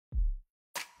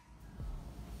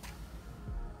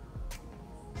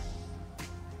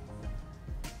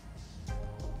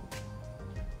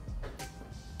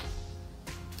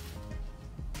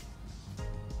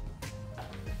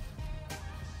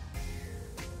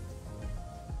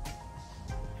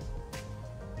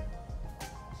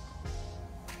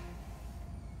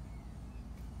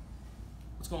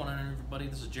going on, everybody?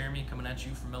 This is Jeremy coming at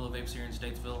you from Mellow Vapes here in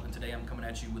Statesville, and today I'm coming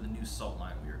at you with a new salt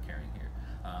line we are carrying here.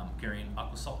 Carrying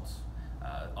Aqua Salts.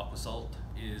 Aqua Salt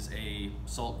is a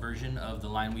salt version of the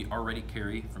line we already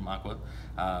carry from Aqua.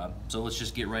 So let's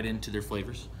just get right into their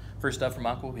flavors. First up from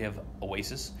Aqua, we have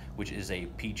Oasis, which is a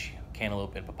peach,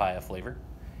 cantaloupe, and papaya flavor.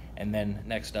 And then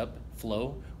next up,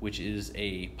 Flow, which is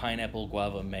a pineapple,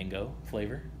 guava, mango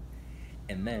flavor.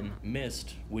 And then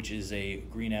Mist, which is a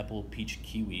green apple, peach,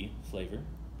 kiwi flavor.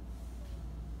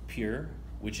 Pure,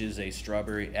 which is a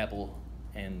strawberry, apple,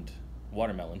 and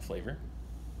watermelon flavor.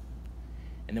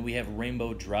 And then we have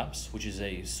Rainbow Drops, which is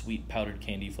a sweet powdered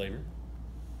candy flavor.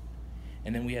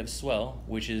 And then we have Swell,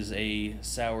 which is a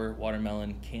sour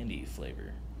watermelon candy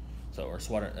flavor. So, or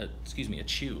a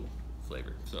chew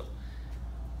flavor. So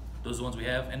those are the ones we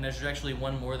have, and there's actually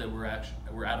one more that we're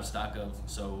out of stock of.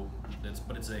 So it's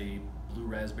a blue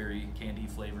raspberry candy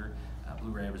flavor,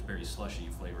 blue raspberry slushy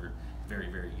flavor, very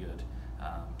good.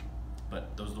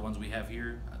 But those are the ones we have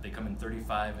here. They come in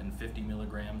 35 and 50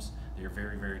 milligrams. They are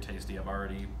very tasty. I've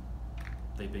already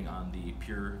vaping on the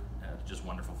pure, just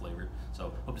wonderful flavor.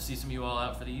 So hope to see some of you all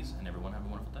out for these, and everyone have a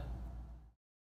wonderful day.